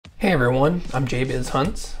Hey everyone, I'm JBiz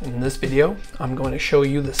Hunts, and in this video I'm going to show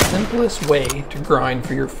you the simplest way to grind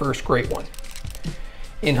for your first great one.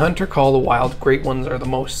 In Hunt or Call the Wild, great ones are the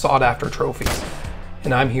most sought after trophies,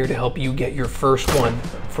 and I'm here to help you get your first one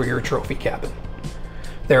for your trophy cabin.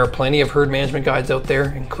 There are plenty of herd management guides out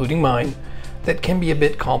there, including mine, that can be a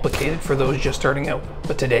bit complicated for those just starting out,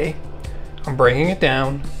 but today I'm breaking it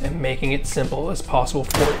down and making it simple as possible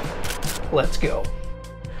for you. Let's go.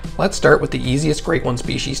 Let's start with the easiest great one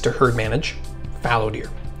species to herd manage, fallow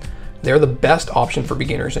deer. They're the best option for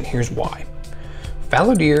beginners, and here's why.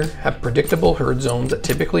 Fallow deer have predictable herd zones that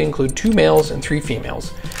typically include 2 males and 3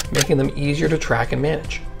 females, making them easier to track and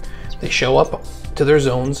manage. They show up to their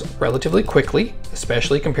zones relatively quickly,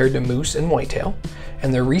 especially compared to moose and whitetail,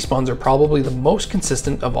 and their respawns are probably the most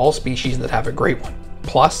consistent of all species that have a great one.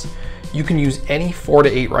 Plus, you can use any 4 to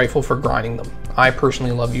 8 rifle for grinding them. I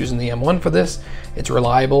personally love using the M1 for this. It's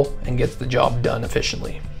reliable and gets the job done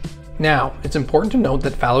efficiently. Now, it's important to note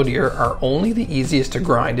that fallow deer are only the easiest to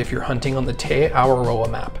grind if you're hunting on the Te Awaroa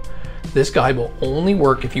map. This guide will only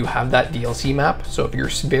work if you have that DLC map, so if you're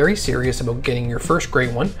very serious about getting your first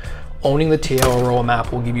great one, owning the Te Awaroa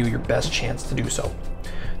map will give you your best chance to do so.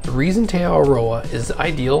 The reason Te Awaroa is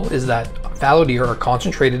ideal is that fallow deer are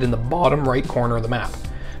concentrated in the bottom right corner of the map,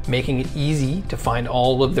 making it easy to find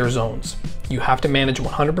all of their zones. You have to manage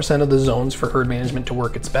 100% of the zones for herd management to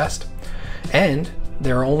work its best, and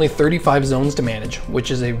there are only 35 zones to manage,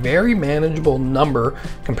 which is a very manageable number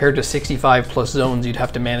compared to 65 plus zones you'd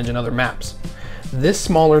have to manage in other maps. This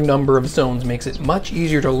smaller number of zones makes it much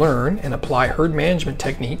easier to learn and apply herd management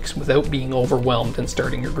techniques without being overwhelmed and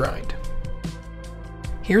starting your grind.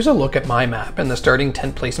 Here's a look at my map and the starting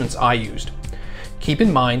tent placements I used. Keep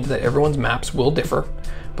in mind that everyone's maps will differ,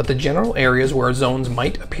 but the general areas where zones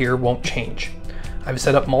might appear won't change. I've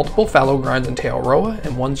set up multiple fallow grinds in Te Awaroa,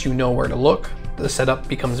 and once you know where to look, the setup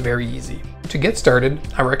becomes very easy. To get started,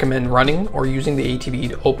 I recommend running or using the ATV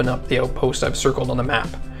to open up the outposts I've circled on the map.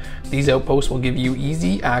 These outposts will give you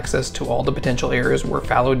easy access to all the potential areas where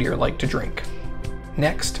fallow deer like to drink.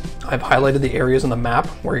 Next, I've highlighted the areas on the map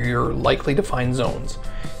where you're likely to find zones.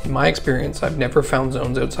 In my experience, I've never found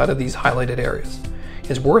zones outside of these highlighted areas.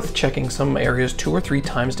 It's worth checking some areas 2 or 3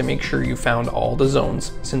 times to make sure you found all the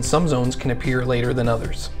zones, since some zones can appear later than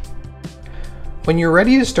others. When you're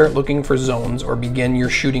ready to start looking for zones or begin your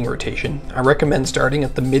shooting rotation, I recommend starting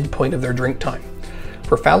at the midpoint of their drink time.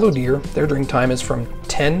 For fallow deer, their drink time is from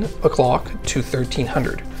 10 o'clock to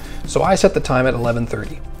 1300, so I set the time at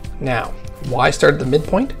 11:30. Now, why start at the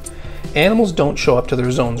midpoint? Animals don't show up to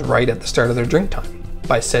their zones right at the start of their drink time.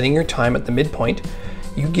 By setting your time at the midpoint,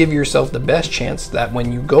 you give yourself the best chance that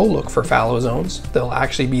when you go look for fallow zones, they'll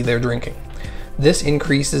actually be there drinking. This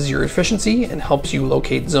increases your efficiency and helps you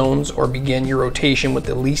locate zones or begin your rotation with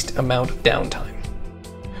the least amount of downtime.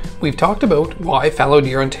 We've talked about why fallow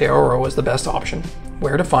deer on Te Awaroa is the best option,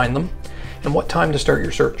 where to find them, and what time to start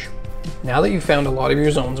your search. Now that you've found a lot of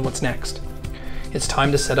your zones, what's next? It's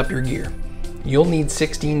time to set up your gear. You'll need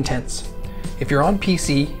 16 tents. If you're on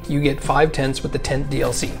PC, you get 5 tents with the tent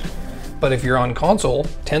DLC. But if you're on console,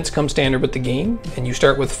 tents come standard with the game, and you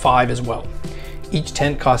start with 5 as well. Each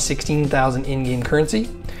tent costs 16,000 in-game currency,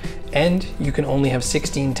 and you can only have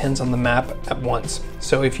 16 tents on the map at once.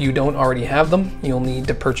 So if you don't already have them, you'll need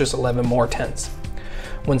to purchase 11 more tents.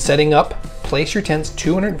 When setting up, place your tents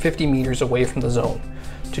 250 meters away from the zone.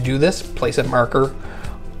 To do this, place a marker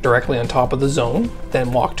directly on top of the zone,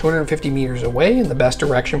 then walk 250 meters away in the best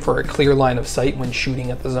direction for a clear line of sight when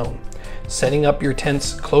shooting at the zone. Setting up your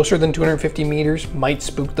tents closer than 250 meters might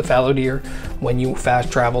spook the fallow deer when you fast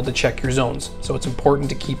travel to check your zones, so it's important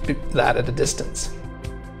to keep that at a distance.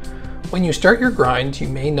 When you start your grind, you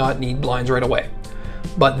may not need blinds right away,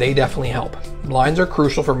 but they definitely help. Blinds are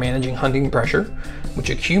crucial for managing hunting pressure, which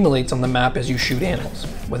accumulates on the map as you shoot animals.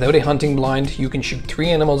 Without a hunting blind, you can shoot 3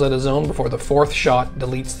 animals at a zone before the 4th shot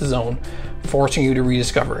deletes the zone, forcing you to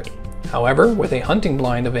rediscover it. However, with a hunting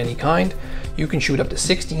blind of any kind, you can shoot up to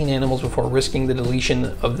 16 animals before risking the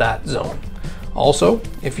deletion of that zone. Also,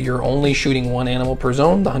 if you're only shooting 1 animal per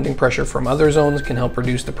zone, the hunting pressure from other zones can help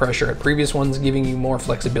reduce the pressure at previous ones, giving you more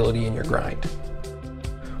flexibility in your grind.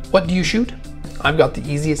 What do you shoot? I've got the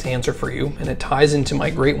easiest answer for you, and it ties into my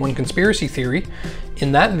Great One conspiracy theory.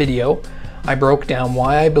 In that video, I broke down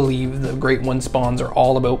why I believe the Great One spawns are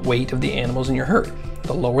all about weight of the animals in your herd.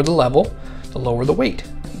 The lower the level, the lower the weight,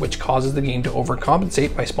 which causes the game to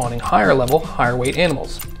overcompensate by spawning higher level, higher weight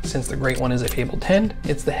animals. Since the Great One is a fabled 10,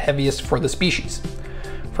 it's the heaviest for the species.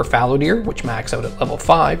 For fallow deer, which max out at level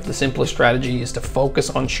 5, the simplest strategy is to focus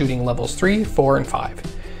on shooting levels 3, 4, and 5,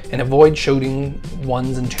 and avoid shooting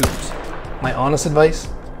 1s and 2s. My honest advice,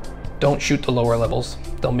 don't shoot the lower levels.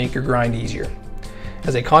 they'll make your grind easier.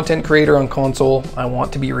 As a content creator on console, I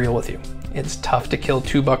want to be real with you. It's tough to kill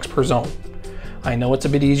 2 bucks per zone. I know it's a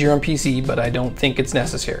bit easier on PC, but I don't think it's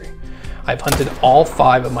necessary. I've hunted all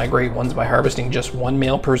 5 of my great ones by harvesting just 1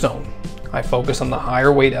 male per zone. I focus on the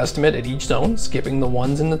higher weight estimate at each zone, skipping the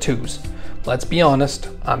 1s and the 2s. Let's be honest,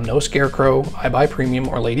 I'm no scarecrow, I buy premium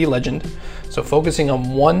or lady legend, so focusing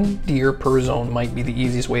on 1 deer per zone might be the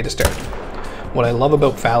easiest way to start. What I love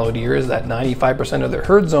about fallow deer is that 95% of their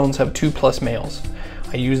herd zones have 2+ males.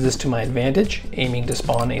 I use this to my advantage, aiming to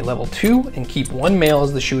spawn a level 2 and keep 1 male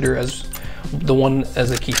as the shooter as the one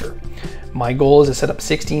as a keeper. My goal is to set up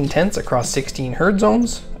 16 tents across 16 herd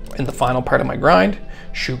zones in the final part of my grind,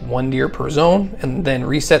 shoot 1 deer per zone, and then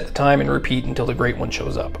reset the time and repeat until the great one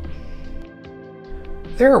shows up.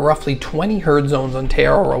 There are roughly 20 herd zones on Te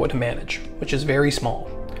Awaroa to manage, which is very small.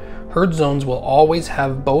 Herd zones will always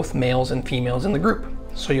have both males and females in the group,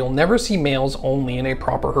 so you'll never see males only in a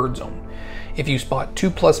proper herd zone. If you spot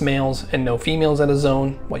 2+ males and no females at a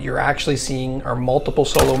zone, what you're actually seeing are multiple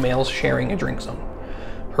solo males sharing a drink zone.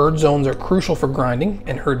 Herd zones are crucial for grinding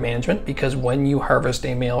and herd management because when you harvest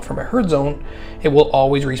a male from a herd zone, it will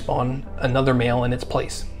always respawn another male in its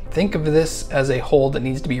place. Think of this as a hole that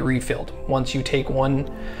needs to be refilled. Once you take 1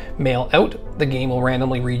 male out, the game will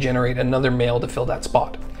randomly regenerate another male to fill that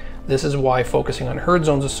spot. This is why focusing on herd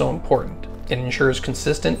zones is so important. It ensures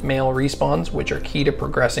consistent male respawns, which are key to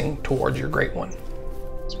progressing towards your great one.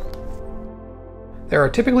 There are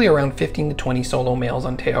typically around 15 to 20 solo males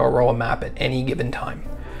on Te Awaroa map at any given time.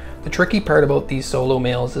 The tricky part about these solo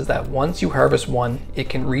males is that once you harvest 1, it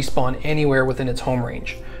can respawn anywhere within its home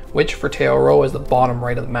range, which for Te Awaroa is the bottom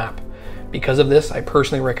right of the map. Because of this, I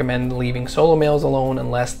personally recommend leaving solo males alone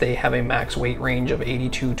unless they have a max weight range of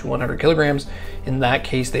 82 to 100 kilograms. In that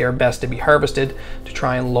case, they are best to be harvested to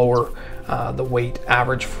try and lower the weight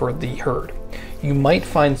average for the herd. You might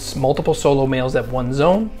find multiple solo males at 1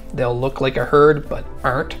 zone. They'll look like a herd but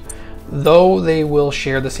aren't, though they will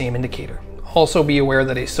share the same indicator. Also be aware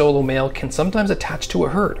that a solo male can sometimes attach to a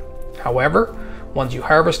herd. However, once you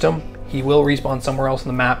harvest him, he will respawn somewhere else on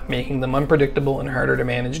the map, making them unpredictable and harder to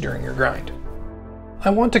manage during your grind. I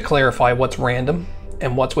want to clarify what's random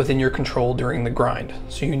and what's within your control during the grind,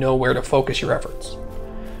 so you know where to focus your efforts.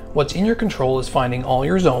 What's in your control is finding all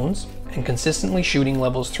your zones and consistently shooting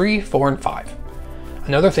levels 3, 4, and 5.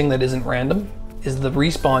 Another thing that isn't random is the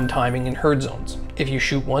respawn timing in herd zones. If you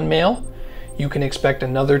shoot 1 male, you can expect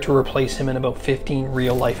another to replace him in about 15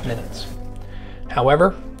 real-life minutes.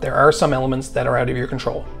 However, there are some elements that are out of your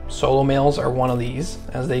control. Solo males are one of these,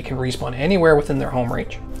 as they can respawn anywhere within their home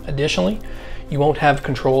range. Additionally, you won't have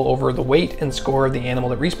control over the weight and score of the animal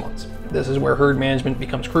that respawns. This is where herd management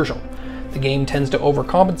becomes crucial. The game tends to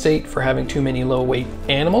overcompensate for having too many low weight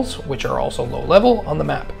animals, which are also low level, on the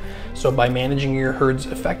map. So by managing your herds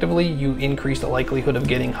effectively, you increase the likelihood of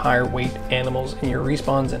getting higher weight animals in your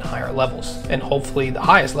respawns and higher levels, and hopefully the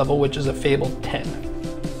highest level, which is a fabled 10.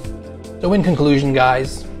 So in conclusion,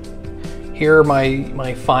 guys, here are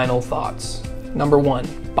my final thoughts. Number 1,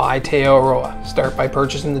 buy Te Awaroa. Start by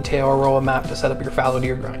purchasing the Te Awaroa map to set up your fallow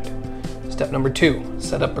deer grind. Step number 2,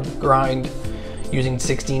 set up a grind using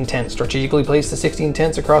 16 tents. Strategically place the 16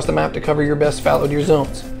 tents across the map to cover your best fallow deer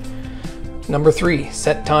zones. Number 3,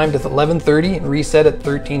 set time to 11:30 and reset at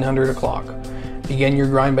 1300 o'clock. Begin your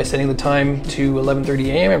grind by setting the time to 11:30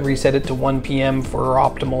 a.m. and reset it to 1 p.m. for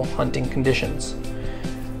optimal hunting conditions.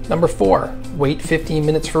 Number 4, wait 15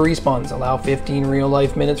 minutes for respawns. Allow 15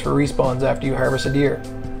 real-life minutes for respawns after you harvest a deer.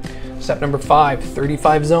 Step number 5,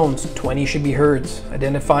 35 zones. 20 should be herds.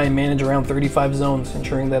 Identify and manage around 35 zones,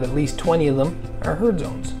 ensuring that at least 20 of them are herd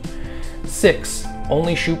zones. 6,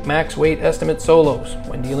 only shoot max weight estimate solos.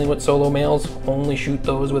 When dealing with solo males, only shoot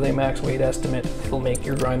those with a max weight estimate. It'll make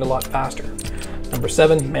your grind a lot faster. Number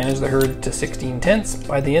 7, manage the herd to 16 tents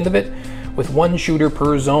by the end of it with 1 shooter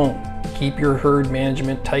per zone. Keep your herd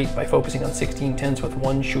management tight by focusing on 16 tents with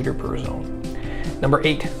 1 shooter per zone. Number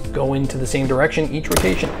 8, go into the same direction each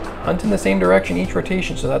rotation. Hunt in the same direction each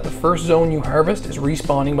rotation so that the first zone you harvest is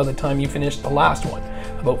respawning by the time you finish the last one,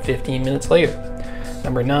 about 15 minutes later.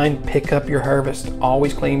 Number 9, pick up your harvest.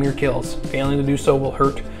 Always claim your kills. Failing to do so will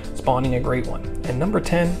hurt spawning a great one. And number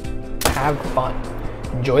 10, have fun.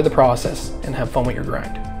 Enjoy the process and have fun with your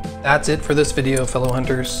grind. That's it for this video, fellow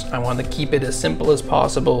hunters. I want to keep it as simple as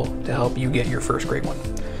possible to help you get your first great one.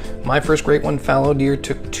 My first Great One Fallow Deer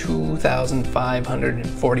took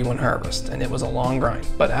 2,541 harvests, and it was a long grind.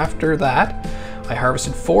 But after that, I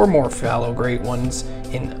harvested 4 more fallow Great Ones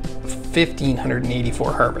in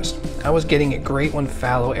 1,584 harvests. I was getting a Great One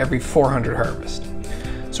fallow every 400 harvests.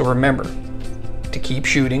 So remember to keep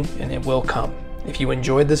shooting, and it will come. If you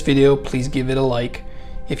enjoyed this video, please give it a like.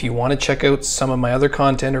 If you want to check out some of my other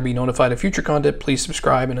content or be notified of future content, please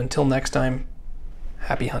subscribe. And until next time,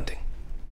 happy hunting.